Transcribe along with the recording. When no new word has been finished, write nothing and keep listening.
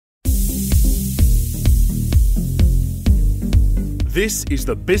This is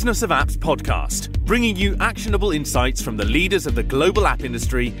the Business of Apps podcast, bringing you actionable insights from the leaders of the global app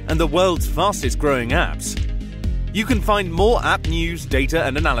industry and the world's fastest growing apps. You can find more app news, data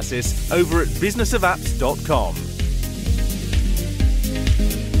and analysis over at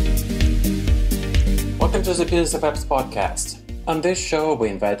businessofapps.com. Welcome to the Business of Apps podcast. On this show, we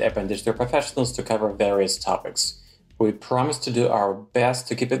invite app industry professionals to cover various topics. We promise to do our best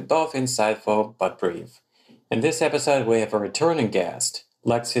to keep it both insightful but brief. In this episode, we have a returning guest,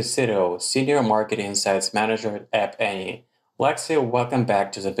 Lexi Sydow, Senior Marketing Insights Manager at App Annie. Lexi, welcome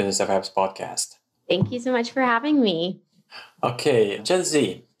back to the Business of Apps podcast. Thank you so much for having me. Okay, Gen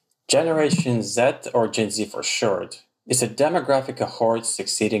Z, Generation Z or Gen Z for short, is a demographic cohort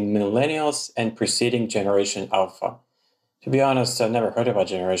succeeding millennials and preceding Generation Alpha. To be honest, I've never heard about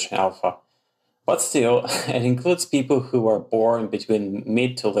Generation Alpha. But still, it includes people who were born between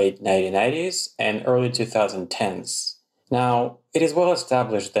mid to late 1990s and early 2010s. Now, it is well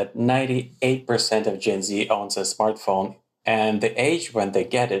established that 98% of Gen Z owns a smartphone, and the age when they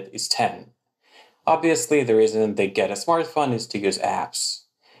get it is 10. Obviously, the reason they get a smartphone is to use apps.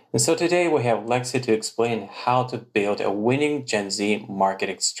 And so today we have Lexi to explain how to build a winning Gen Z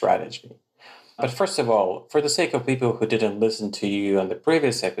marketing strategy. But first of all, for the sake of people who didn't listen to you on the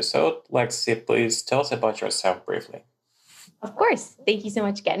previous episode, Lexi, please tell us about yourself briefly. Of course. Thank you so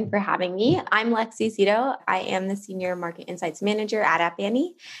much again for having me. I'm Lexi Sydow. I am the Senior Market Insights Manager at App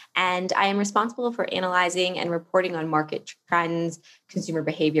Annie, and I am responsible for analyzing and reporting on market trends, consumer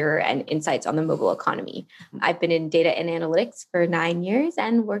behavior, and insights on the mobile economy. I've been in data and analytics for 9 years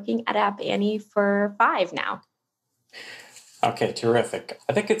and working at App Annie for 5 now. Okay, terrific.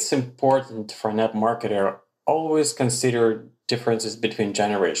 I think it's important for an app marketer always consider differences between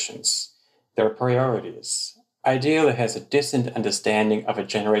generations, their priorities. Ideally has a decent understanding of a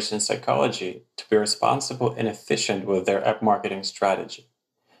generation's psychology to be responsible and efficient with their app marketing strategy.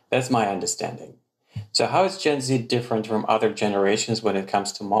 That's my understanding. So how is Gen Z different from other generations when it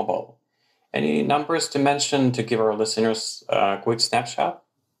comes to mobile? Any numbers to mention to give our listeners a quick snapshot?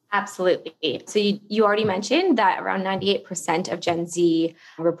 Absolutely. So you already mentioned that around 98% of Gen Z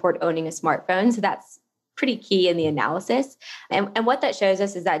report owning a smartphone. So that's pretty key in the analysis. And what that shows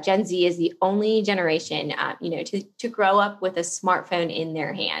us is that Gen Z is the only generation, to grow up with a smartphone in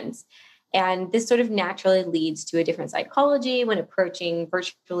their hands. And this sort of naturally leads to a different psychology when approaching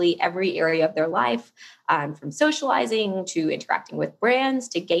virtually every area of their life, from socializing to interacting with brands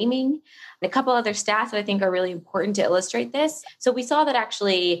to gaming. And a couple other stats that I think are really important to illustrate this. So we saw that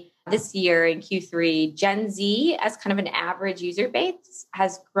actually this year in Q3, Gen Z as kind of an average user base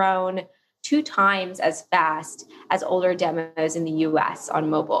has grown 2 times as fast as older demos in the US on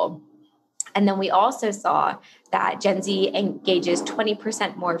mobile. And then we also saw that Gen Z engages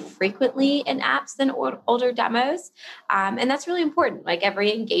 20% more frequently in apps than older demos. And that's really important. Like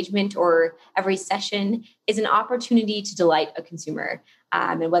every engagement or every session is an opportunity to delight a consumer.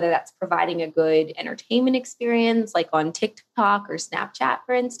 And whether that's providing a good entertainment experience, like on TikTok or Snapchat,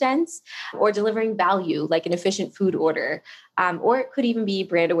 for instance, or delivering value, like an efficient food order, or it could even be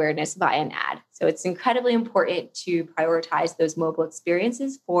brand awareness via an ad. So it's incredibly important to prioritize those mobile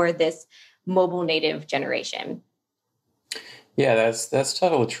experiences for this mobile native generation. Yeah, that's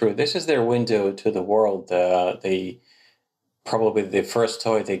totally true. This is their window to the world. Probably the first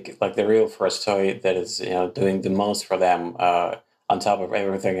toy, the real first toy that is doing the most for them on top of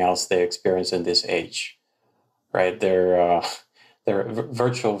everything else they experience in this age, right? They're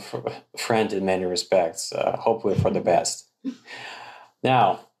virtual friend in many respects. Hopefully for the best.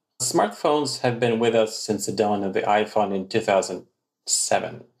 Now, smartphones have been with us since the dawn of the iPhone in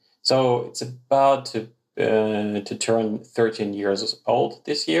 2007. So it's about to turn 13 years old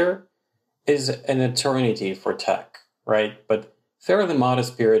this year. Is an eternity for tech, right? But fairly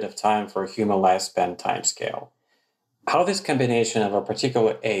modest period of time for a human lifespan timescale. How this combination of a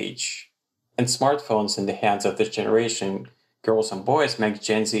particular age and smartphones in the hands of this generation, girls and boys, makes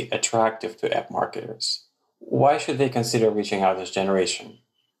Gen Z attractive to app marketers? Why should they consider reaching out this generation?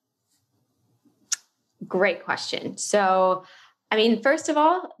 Great question. So, first of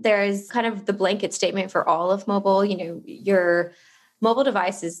all, there's kind of the blanket statement for all of mobile. Your mobile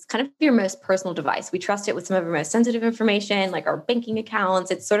device is kind of your most personal device. We trust it with some of our most sensitive information, like our banking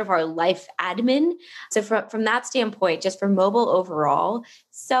accounts. It's sort of our life admin. So from that standpoint, just for mobile overall,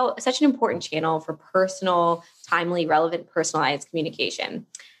 so such an important channel for personal, timely, relevant, personalized communication.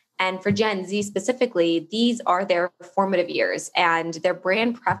 And for Gen Z specifically, these are their formative years and their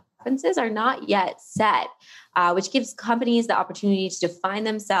brand preferences are not yet set, which gives companies the opportunity to define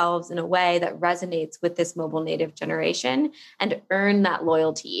themselves in a way that resonates with this mobile native generation and earn that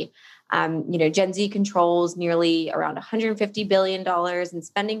loyalty. Gen Z controls nearly around $150 billion in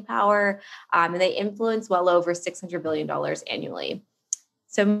spending power, and they influence well over $600 billion annually.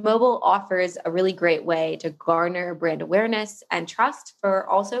 So mobile offers a really great way to garner brand awareness and trust for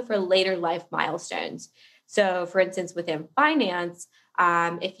later life milestones. So for instance, within finance,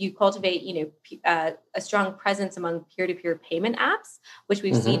 if you cultivate, a strong presence among peer-to-peer payment apps, which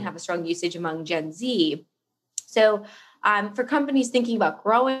we've seen have a strong usage among Gen Z. So for companies thinking about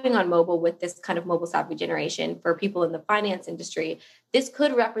growing on mobile with this kind of mobile savvy generation, for people in the finance industry, this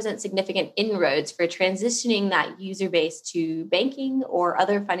could represent significant inroads for transitioning that user base to banking or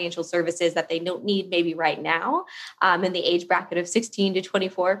other financial services that they don't need maybe right now in the age bracket of 16 to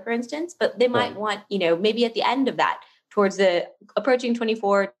 24, for instance, but they might want, maybe at the end of that, towards the approaching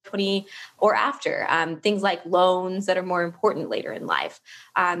 24, 20, or after, things like loans that are more important later in life,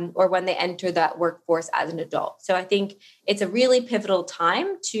 or when they enter that workforce as an adult. So I think it's a really pivotal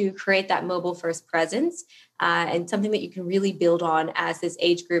time to create that mobile first presence and something that you can really build on as this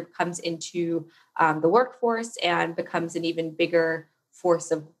age group comes into the workforce and becomes an even bigger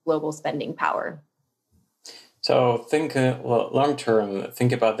force of global spending power. So think long term.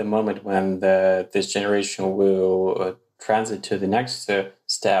 Think about the moment when this generation will transit to the next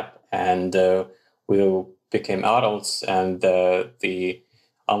step and will become adults, and the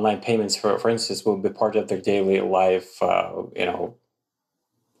online payments, for instance, will be part of their daily life.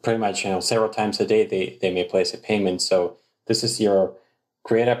 Pretty much, several times a day they may place a payment. So this is your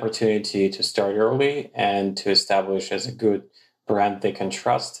great opportunity to start early and to establish as a good brand they can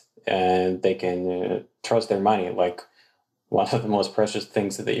trust, and they can trust their money, like one of the most precious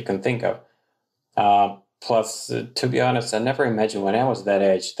things that you can think of. Plus, to be honest, I never imagined when I was that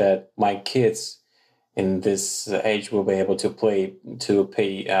age that my kids in this age will be able to pay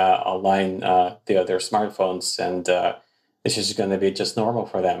online their smartphones, and it's just going to be just normal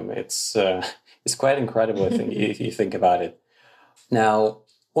for them. It's quite incredible if you think about it. Now,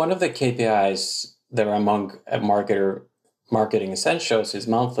 one of the KPIs that are among marketing essentials is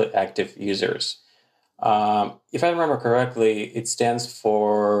monthly active users. If I remember correctly, it stands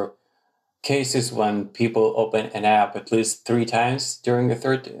for cases when people open an app at least 3 times during the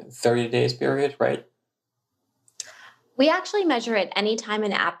 30 days period, right? We actually measure it anytime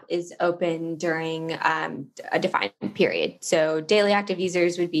an app is open during a defined period. So daily active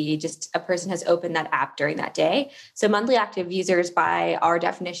users would be just a person has opened that app during that day. So monthly active users, by our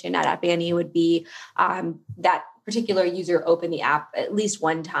definition at Annie, would be that particular user opened the app at least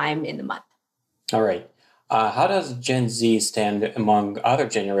one time in the month. All right. How does Gen Z stand among other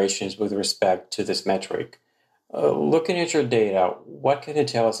generations with respect to this metric? Looking at your data, what can you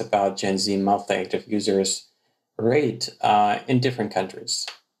tell us about Gen Z monthly active users rate in different countries?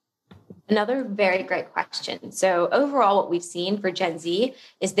 Another very great question. So overall, what we've seen for Gen Z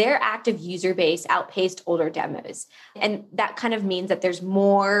is their active user base outpaced older demos. And that kind of means that there's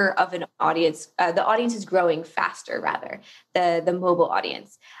more of an audience. The audience is growing faster, rather, the mobile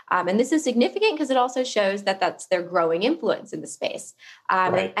audience. And this is significant because it also shows that that's their growing influence in the space.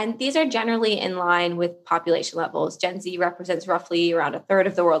 Right. And these are generally in line with population levels. Gen Z represents roughly around a third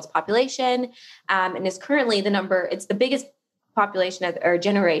of the world's population, and is currently it's the biggest population or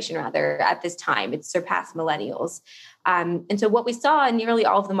generation rather at this time. It's surpassed millennials. And so what we saw in nearly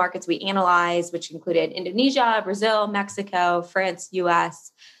all of the markets we analyzed, which included Indonesia, Brazil, Mexico, France,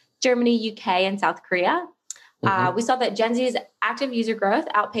 US, Germany, UK, and South Korea, we saw that Gen Z's active user growth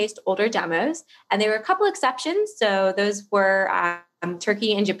outpaced older demos. And there were a couple exceptions. So those were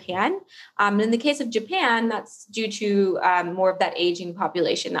Turkey and Japan. In the case of Japan, that's due to more of that aging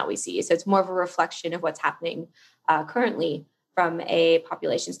population that we see. So it's more of a reflection of what's happening currently from a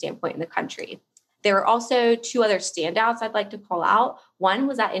population standpoint in the country. There are also 2 other standouts I'd like to call out. One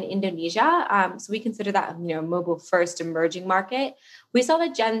was that in Indonesia, so we consider that mobile first emerging market. We saw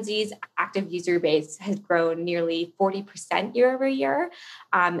that Gen Z's active user base has grown nearly 40% year over year,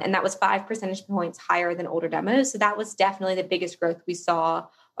 and that was 5 percentage points higher than older demos. So that was definitely the biggest growth we saw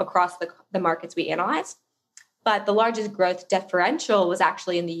across the markets we analyzed. But the largest growth differential was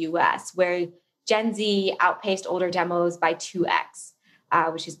actually in the US, where Gen Z outpaced older demos by 2x,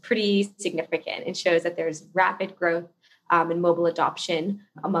 which is pretty significant. It shows that there's rapid growth in mobile adoption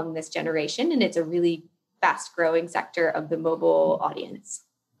among this generation, and it's a really fast-growing sector of the mobile audience.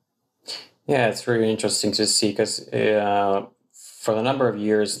 Yeah, it's really interesting to see because for a number of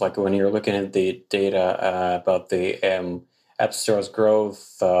years, like when you're looking at the data about the App Store's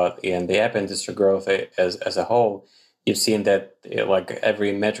growth and the app industry growth as a whole, you've seen that like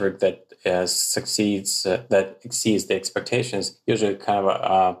every metric that succeeds, that exceeds the expectations, usually kind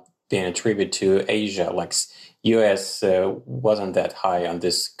of being attributed to Asia. Like US wasn't that high on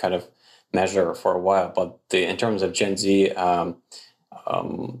this kind of measure for a while. But in terms of Gen Z, the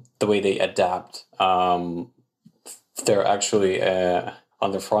way they adapt, they're actually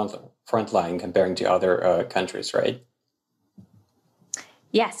on the front line comparing to other countries, right?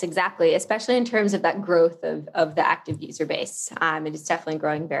 Yes, exactly. Especially in terms of that growth of the active user base. It is definitely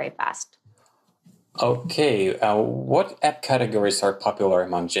growing very fast. Okay, what app categories are popular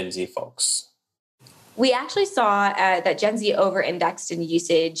among Gen Z folks? We actually saw that Gen Z over-indexed in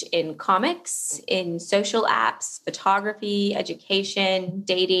usage in comics, in social apps, photography, education,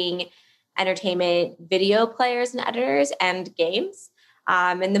 dating, entertainment, video players and editors, and games.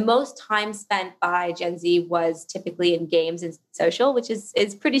 And the most time spent by Gen Z was typically in games and social, which is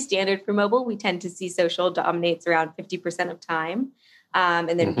pretty standard for mobile. We tend to see social dominates around 50% of time.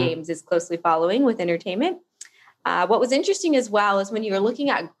 And then games is closely following with entertainment. What was interesting as well is when you were looking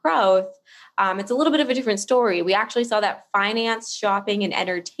at growth, it's a little bit of a different story. We actually saw that finance, shopping, and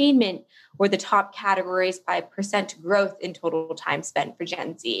entertainment were the top categories by percent growth in total time spent for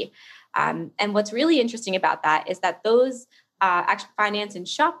Gen Z. And what's really interesting about that is that those actually finance and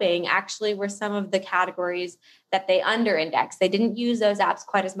shopping actually were some of the categories that they under-index. They didn't use those apps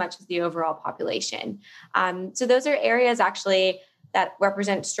quite as much as the overall population. So those are areas actually that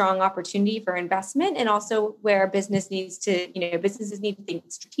represent strong opportunity for investment, and also where businesses need to think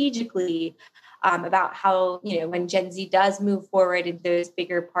strategically about how, when Gen Z does move forward into those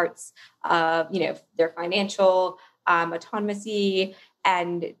bigger parts of, their financial autonomy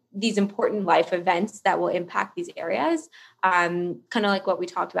and these important life events that will impact these areas. Kind of like what we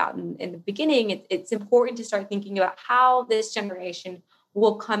talked about in the beginning, it's important to start thinking about how this generation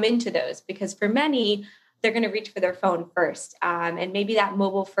will come into those, because for many, they're going to reach for their phone first. And maybe that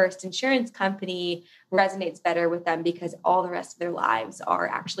mobile first insurance company resonates better with them because all the rest of their lives are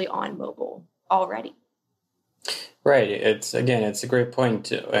actually on mobile already. Right. It's a great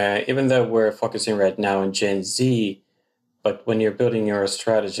point. Even though we're focusing right now on Gen Z, but when you're building your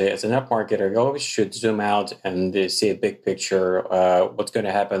strategy as an app marketer, you always should zoom out and see a big picture, what's going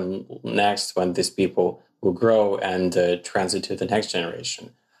to happen next when these people will grow and transit to the next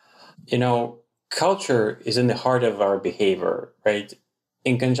generation. Culture is in the heart of our behavior, right?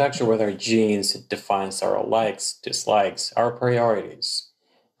 In conjunction with our genes, it defines our likes, dislikes, our priorities.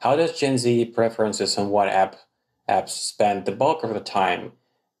 How does Gen Z preferences on what apps spend the bulk of the time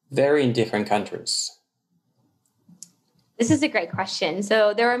vary in different countries? This is a great question.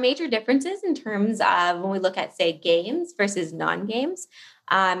 So there are major differences in terms of when we look at, say, games versus non-games.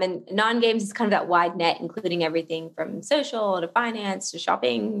 And non-games is kind of that wide net, including everything from social to finance to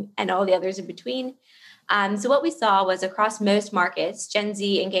shopping and all the others in between. So what we saw was across most markets, Gen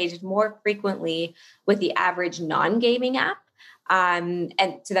Z engaged more frequently with the average non-gaming app. And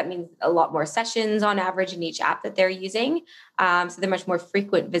so that means a lot more sessions on average in each app that they're using. So they're much more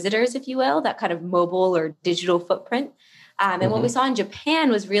frequent visitors, if you will, that kind of mobile or digital footprint. And what we saw in Japan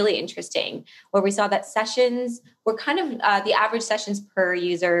was really interesting, where we saw that sessions were kind of the average sessions per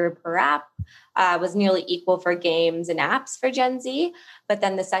user per app was nearly equal for games and apps for Gen Z. But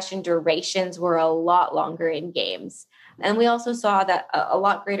then the session durations were a lot longer in games. And we also saw that a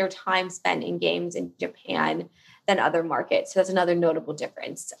lot greater time spent in games in Japan than other markets. So that's another notable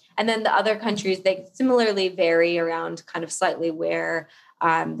difference. And then the other countries, they similarly vary around kind of slightly where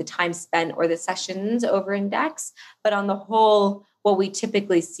the time spent or the sessions over index. But on the whole, what we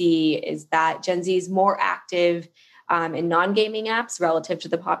typically see is that Gen Z is more active in non-gaming apps relative to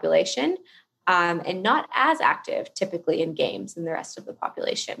the population, and not as active typically in games than the rest of the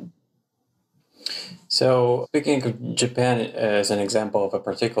population. So speaking of Japan as an example of a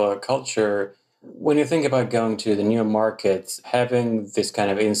particular culture, when you think about going to the new markets, having this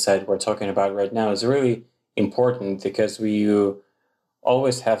kind of insight we're talking about right now is really important, because we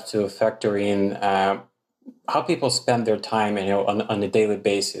always have to factor in how people spend their time, on a daily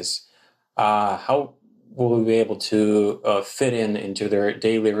basis. How will we be able to fit into their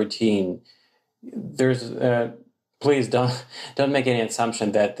daily routine? Please don't make any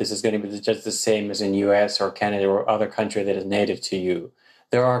assumption that this is going to be just the same as in US or Canada or other country that is native to you.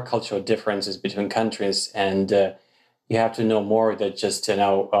 There are cultural differences between countries, and you have to know more than just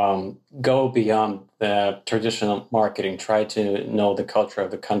go beyond the traditional marketing. Try to know the culture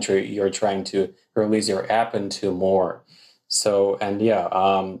of the country you're trying to release your app into more. So, and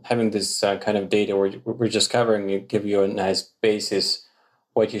having this kind of data we're just covering, it give you a nice basis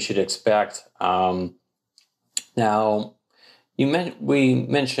what you should expect. Now, we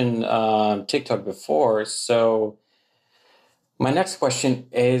mentioned TikTok before, so my next question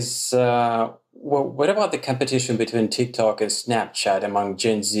is, what about the competition between TikTok and Snapchat among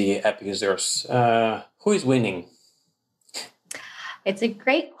Gen Z app users? Who is winning? It's a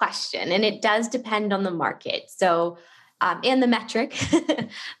great question, and it does depend on the market. So, and the metric.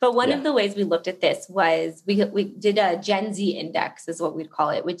 But one of the ways we looked at this was we did a Gen Z index, is what we'd call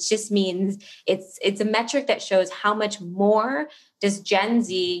it, which just means it's a metric that shows how much more does Gen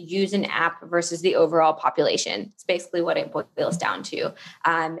Z use an app versus the overall population. It's basically what it boils down to.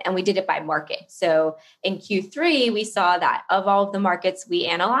 And we did it by market. So in Q3, we saw that of all of the markets we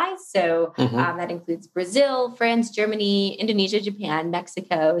analyzed, so that includes Brazil, France, Germany, Indonesia, Japan,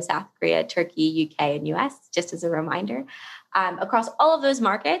 Mexico, South Korea, Turkey, UK, and US, just as a reminder. Across all of those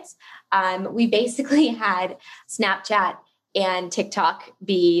markets, we basically had Snapchat and TikTok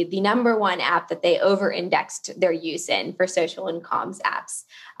be the number one app that they over-indexed their use in for social and comms apps.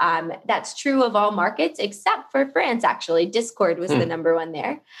 That's true of all markets except for France, actually. Discord was the number one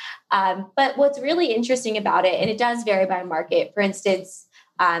there. But what's really interesting about it, and it does vary by market, for instance,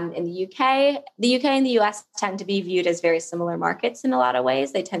 in the UK and the US tend to be viewed as very similar markets in a lot of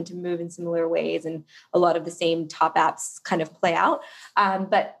ways. They tend to move in similar ways, and a lot of the same top apps kind of play out.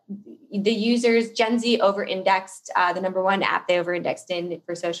 But the users, Gen Z over-indexed, the number one app they over-indexed in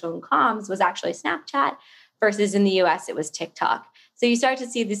for social and comms was actually Snapchat, versus in the US, it was TikTok. So you start to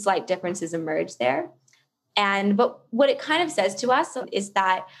see these slight differences emerge there. But what it kind of says to us is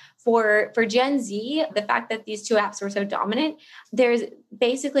that for Gen Z, the fact that these two apps were so dominant,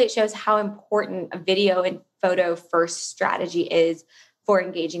 it shows how important a video and photo first strategy is for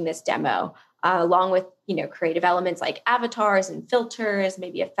engaging this demo, along with creative elements like avatars and filters,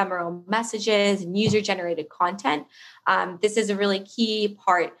 maybe ephemeral messages and user generated content. This is a really key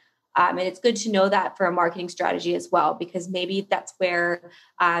part. And it's good to know that for a marketing strategy as well, because maybe that's where,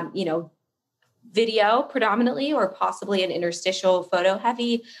 video predominantly, or possibly an interstitial photo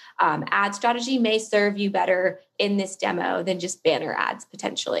heavy ad strategy may serve you better in this demo than just banner ads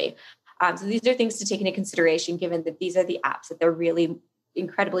potentially. So these are things to take into consideration, given that these are the apps that they're really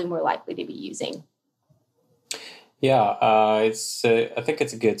incredibly more likely to be using. Yeah, I think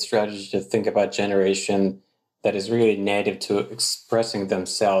it's a good strategy to think about generation that is really native to expressing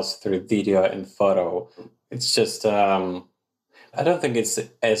themselves through video and photo. It's just, I don't think it's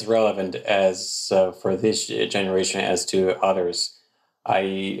as relevant as for this generation as to others.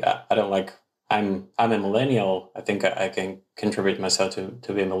 I don't like. I'm a millennial. I think I can contribute myself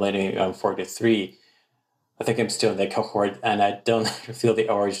to be a millennial. I'm 43. I think I'm still in that cohort, and I don't feel the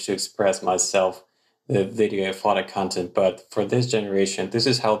urge to express myself the video and photo content. But for this generation, this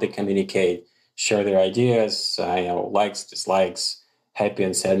is how they communicate, share their ideas, likes, dislikes, happy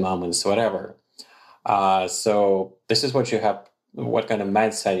and sad moments, whatever. So this is what you have. What kind of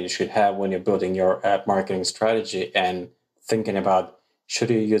mindset you should have when you're building your app marketing strategy and thinking about, should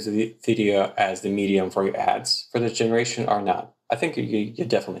you use the video as the medium for your ads for this generation or not? I think you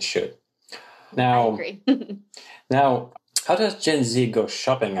definitely should. Now, I agree. Now, how does Gen Z go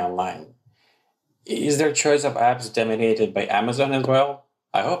shopping online? Is their choice of apps dominated by Amazon as well?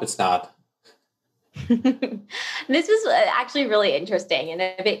 I hope it's not. This was actually really interesting and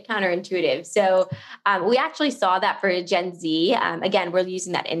a bit counterintuitive. So we actually saw that for Gen Z. Again, we're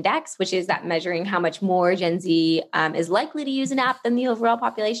using that index, which is that measuring how much more Gen Z is likely to use an app than the overall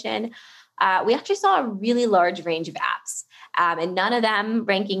population. We actually saw a really large range of apps. And none of them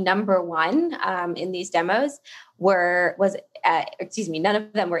ranking number one in these demos none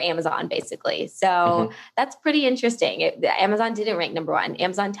of them were Amazon, basically. So that's pretty interesting. Amazon didn't rank number one.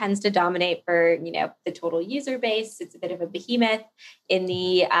 Amazon tends to dominate for, the total user base. It's a bit of a behemoth in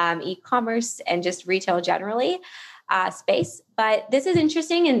the e-commerce and just retail generally space. But this is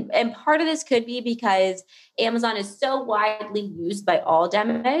interesting. And part of this could be because Amazon is so widely used by all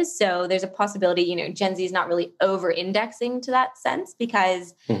demos. So there's a possibility, Gen Z is not really over-indexing to that sense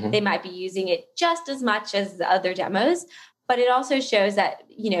because they might be using it just as much as the other demos. But it also shows that,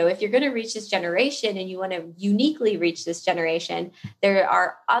 if you're going to reach this generation and you want to uniquely reach this generation, there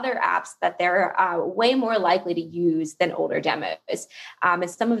are other apps that they're way more likely to use than older demos. And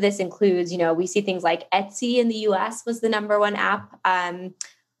some of this includes, we see things like Etsy in the US was the number one app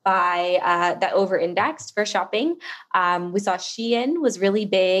that over-indexed for shopping. We saw Shein was really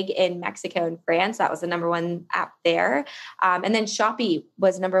big in Mexico and France. That was the number one app there. And then Shopee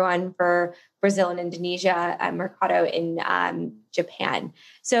was number one for Brazil and Indonesia, Mercado in Japan.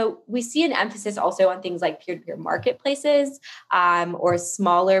 So we see an emphasis also on things like peer-to-peer marketplaces or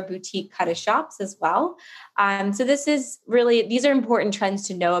smaller boutique kind of shops as well. So these are important trends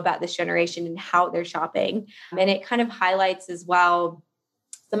to know about this generation and how they're shopping. And it kind of highlights as well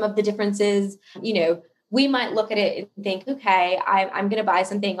some of the differences. We might look at it and think, okay, I'm going to buy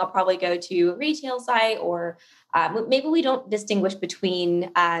something. I'll probably go to a retail site, or maybe we don't distinguish between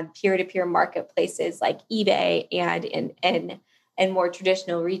peer-to-peer marketplaces like eBay and and more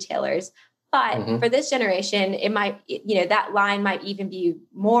traditional retailers. But for this generation, it might, that line might even be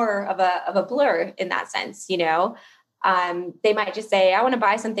more of a blur in that sense. They might just say, I want to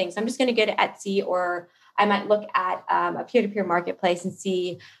buy something, so I'm just going to go to Etsy, or I might look at a peer-to-peer marketplace and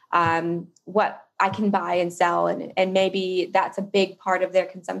see what I can buy and sell. And maybe that's a big part of their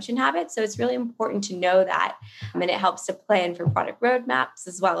consumption habits. So it's really important to know that. And it helps to plan for product roadmaps,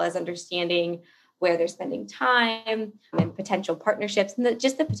 as well as understanding where they're spending time and potential partnerships, and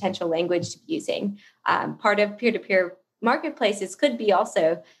just the potential language to be using. Part of peer-to-peer marketplaces could be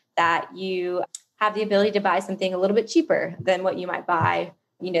also that you have the ability to buy something a little bit cheaper than what you might buy,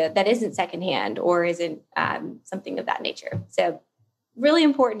 that isn't secondhand or isn't something of that nature. So really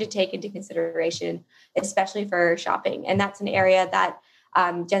important to take into consideration, especially for shopping. And that's an area that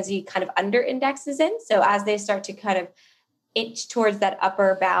Gen Z kind of under indexes in. So as they start to kind of inch towards that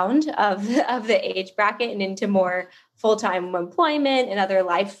upper bound of the age bracket and into more full-time employment and other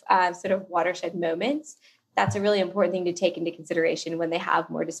life sort of watershed moments, that's a really important thing to take into consideration when they have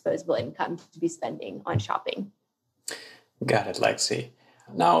more disposable income to be spending on shopping. Got it, Lexi.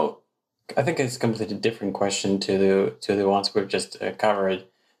 Now, I think it's a completely different question to the ones we've just covered.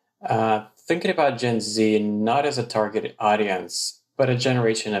 Thinking about Gen Z not as a target audience, but a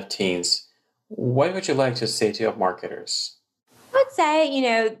generation of teens, what would you like to say to your marketers? I would say,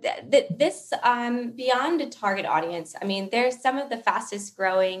 this beyond a target audience, they're some of the fastest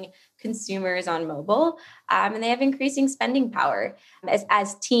growing consumers on mobile, and they have increasing spending power.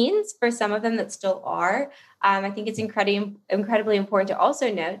 As teens, for some of them that still are, I think it's incredibly important to also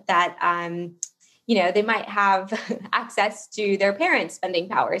note that, they might have access to their parents' spending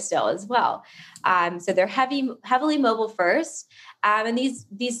power still as well. So they're heavily mobile first, and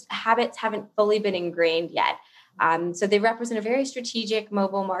these habits haven't fully been ingrained yet. So they represent a very strategic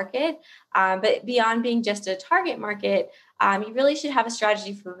mobile market, but beyond being just a target market, you really should have a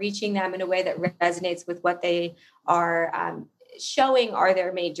strategy for reaching them in a way that resonates with what they are showing are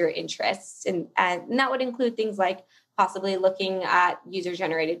their major interests. And that would include things like possibly looking at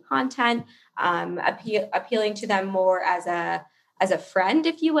user-generated content, appealing to them more as a friend,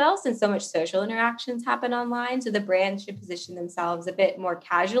 if you will, since so much social interactions happen online. So the brand should position themselves a bit more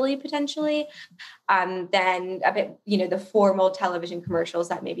casually, potentially, than a bit, the formal television commercials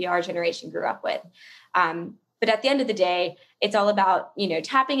that maybe our generation grew up with. But at the end of the day, it's all about,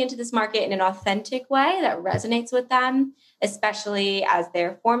 tapping into this market in an authentic way that resonates with them, especially as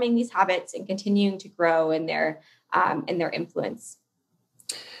they're forming these habits and continuing to grow in their influence.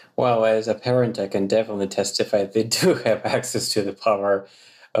 Well, as a parent, I can definitely testify they do have access to the power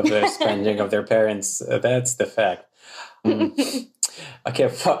of their spending of their parents. That's the fact. Okay,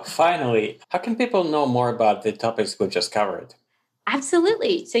 finally, how can people know more about the topics we've just covered?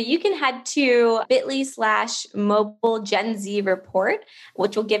 Absolutely. So you can head to bit.ly/mobile Gen Z report,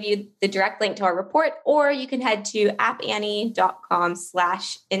 which will give you the direct link to our report, or you can head to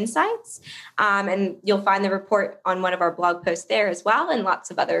appannie.com/insights. And you'll find the report on one of our blog posts there as well, and lots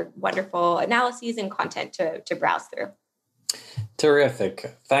of other wonderful analyses and content to browse through.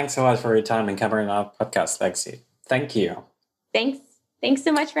 Terrific. Thanks so much for your time and covering our podcast, Lexi. Thank you. Thanks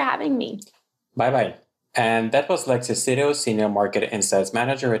so much for having me. Bye-bye. And that was Lexi Sydow, Senior Market Insights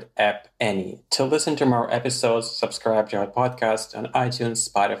Manager at App Annie. To listen to more episodes, subscribe to our podcast on iTunes,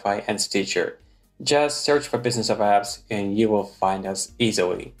 Spotify, and Stitcher. Just search for Business of Apps and you will find us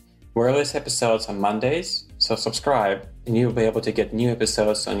easily. We release episodes on Mondays, so subscribe and you'll be able to get new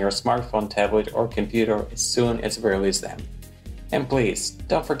episodes on your smartphone, tablet, or computer as soon as we release them. And please,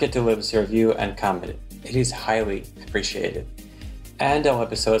 don't forget to leave us a review and comment. It is highly appreciated. And all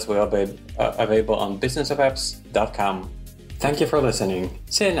episodes will be available on businessofapps.com. Thank you for listening.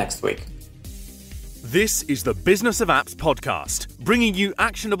 See you next week. This is the Business of Apps podcast, bringing you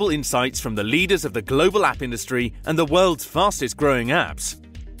actionable insights from the leaders of the global app industry and the world's fastest growing apps.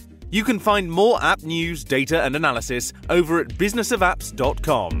 You can find more app news, data, and analysis over at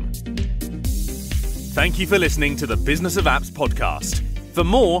businessofapps.com. Thank you for listening to the Business of Apps podcast. For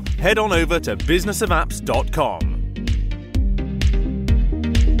more, head on over to businessofapps.com.